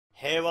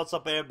Hey, what's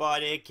up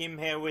everybody? Kim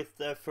here with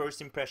the first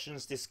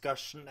impressions,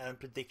 discussion and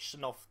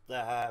prediction of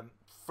the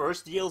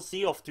first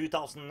DLC of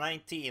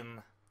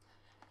 2019.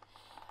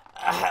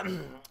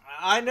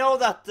 I know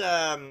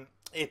that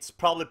it's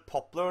probably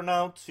popular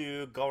now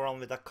to go around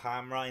with a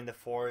camera in the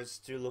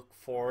forest to look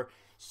for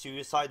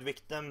suicide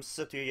victims,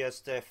 to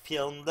just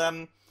film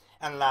them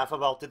and laugh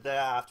about it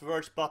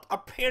afterwards, but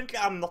apparently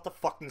I'm not a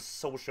fucking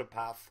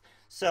sociopath.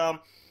 So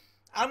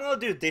I'm gonna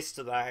do this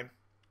today.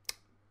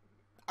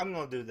 I'm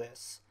gonna do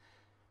this.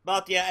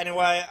 But yeah,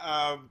 anyway,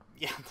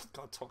 yeah, I'm not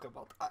gonna talk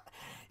about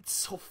it's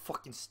so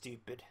fucking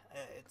stupid.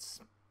 It's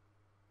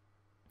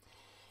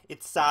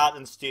sad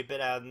and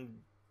stupid, and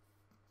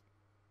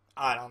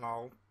I don't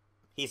know.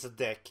 He's a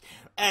dick.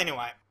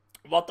 Anyway,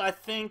 what I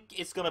think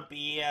is gonna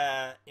be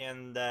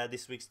in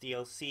this week's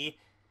DLC,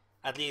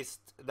 at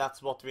least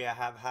that's what we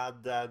have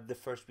had the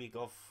first week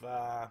of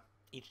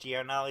each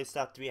year now, is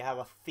that we have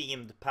a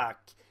themed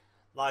pack.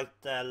 Like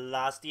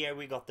last year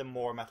we got the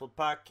More Metal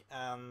pack,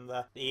 and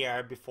the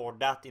year before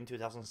that in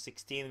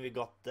 2016 we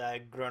got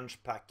the Grunge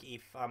pack,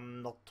 if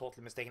I'm not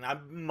totally mistaken. I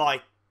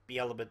might be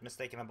a little bit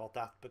mistaken about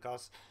that,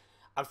 because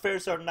I'm fairly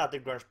certain that the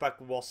Grunge pack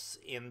was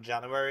in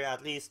January,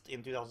 at least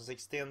in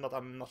 2016, but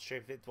I'm not sure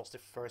if it was the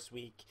first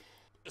week.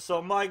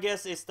 So my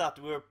guess is that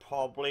we're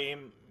probably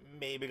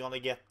maybe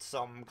gonna get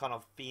some kind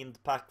of themed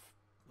pack,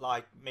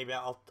 like maybe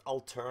an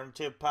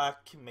alternative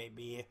pack,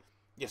 maybe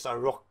just a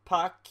rock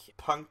pack,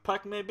 punk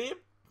pack maybe.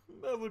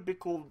 It would be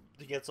cool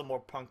to get some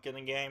more punk in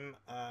the game.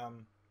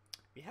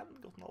 We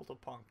haven't gotten a lot of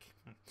punk.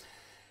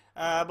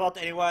 But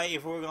anyway,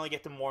 if we're gonna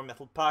get the More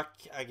Metal pack,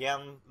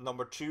 again,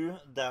 number 2,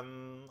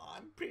 then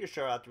I'm pretty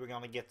sure that we're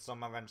gonna get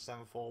some Avenged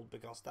Sevenfold,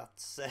 because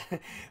that's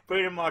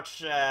pretty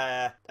much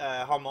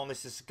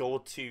Harmonix's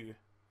go-to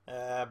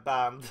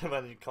band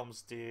when it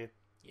comes to,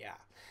 yeah.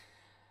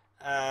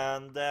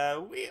 And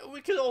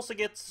we could also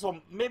get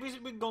some, maybe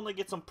we're gonna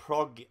get some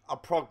a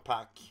prog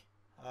pack.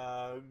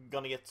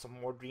 Gonna get some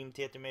more Dream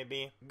Theater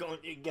maybe. Gonna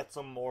get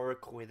some more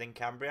Coheed and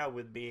Cambria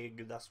would be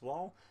good as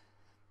well.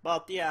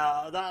 But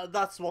yeah,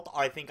 that's what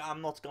I think.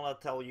 I'm not gonna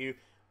tell you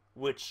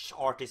which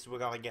artists we're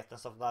gonna get and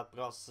stuff like that,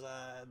 because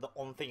the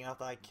only thing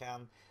that I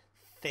can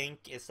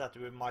think is that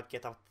we might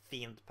get a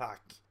themed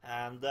pack.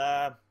 And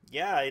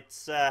yeah,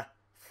 it's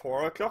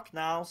 4 o'clock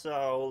now,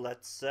 so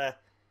let's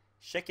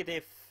check it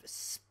if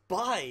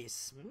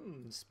Spice.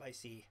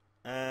 Spicy.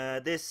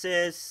 This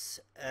is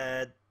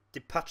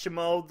Depeche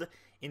Mode,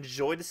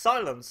 Enjoy the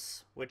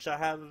Silence, which I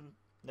have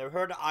never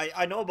heard.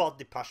 I know about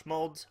Depeche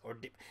Mode, or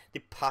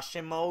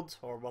Depeche Mode,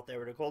 or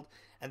whatever they're called.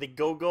 And the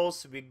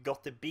Go-Go's, We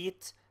Got the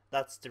Beat,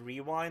 that's the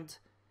Rewind.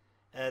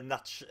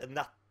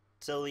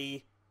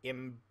 Natalie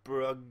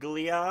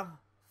Imbruglia,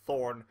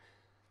 Thorn.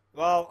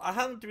 Well, I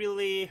haven't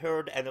really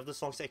heard any of the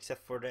songs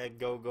except for the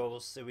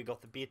Go-Go's, We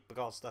Got the Beat,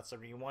 because that's a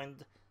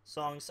Rewind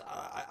songs.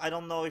 I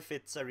don't know if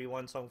it's a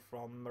Rewind song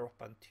from Rock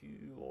Band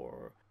 2,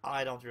 or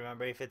I don't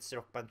remember if it's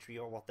Rock Band 3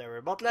 or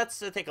whatever. But let's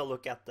take a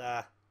look at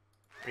the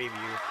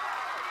preview.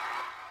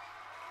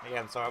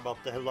 Again, sorry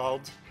about the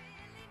loud.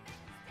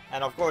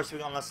 And of course we're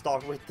gonna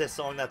start with the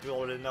song that we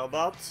already know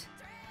about.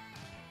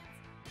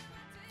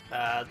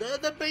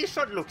 The bass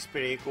shot looks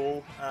pretty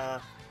cool.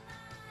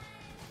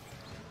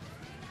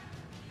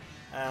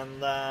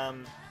 And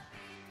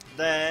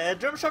the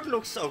drum shot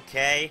looks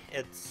okay.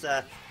 It's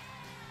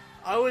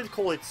I would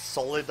call it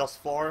solid thus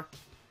far.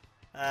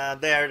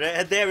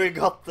 There we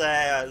got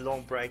the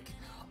long break.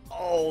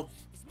 Oh,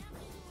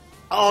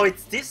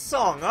 it's this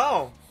song.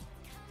 Oh,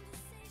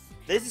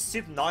 this is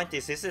super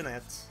 90s, isn't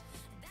it?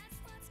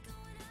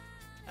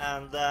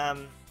 And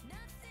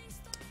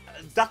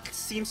that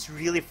seems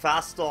really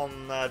fast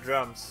on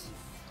drums.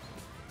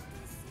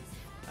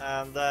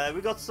 And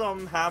we got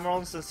some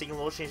hammer-ons and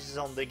signal changes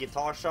on the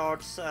guitar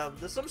charts, and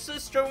there's some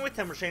strong with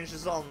hammer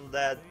changes on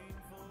the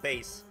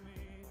bass.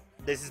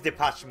 This is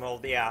Depeche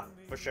Mode, yeah,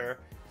 for sure.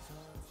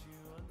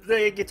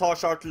 The guitar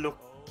chart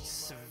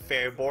looks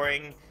very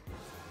boring.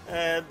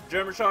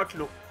 Drummer chart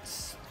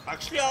looks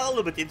actually a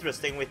little bit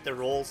interesting with the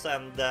rolls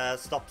and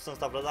stops and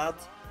stuff like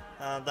that.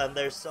 And then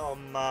there's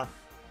some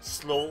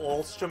slow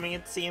all strumming,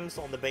 it seems,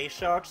 on the bass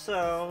chart.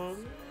 So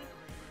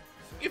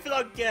if you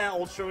like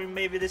all strumming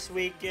maybe this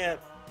week, the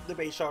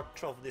bass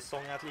chart of this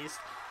song at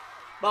least.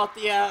 But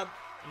yeah,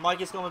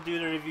 Mike is gonna do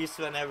the reviews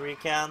whenever he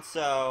can,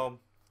 so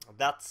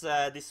that's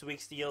this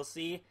week's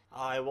DLC.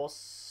 I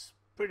was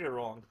pretty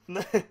wrong.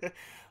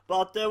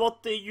 But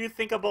what do you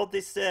think about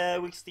this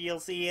week's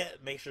DLC?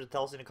 Make sure to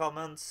tell us in the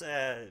comments.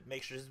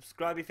 Make sure to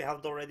subscribe if you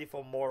haven't already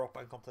for more Rock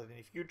Band content in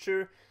the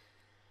future.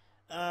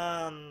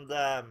 And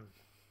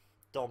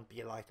don't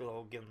be like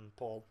Logan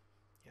Paul.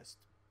 Just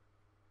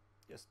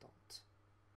don't.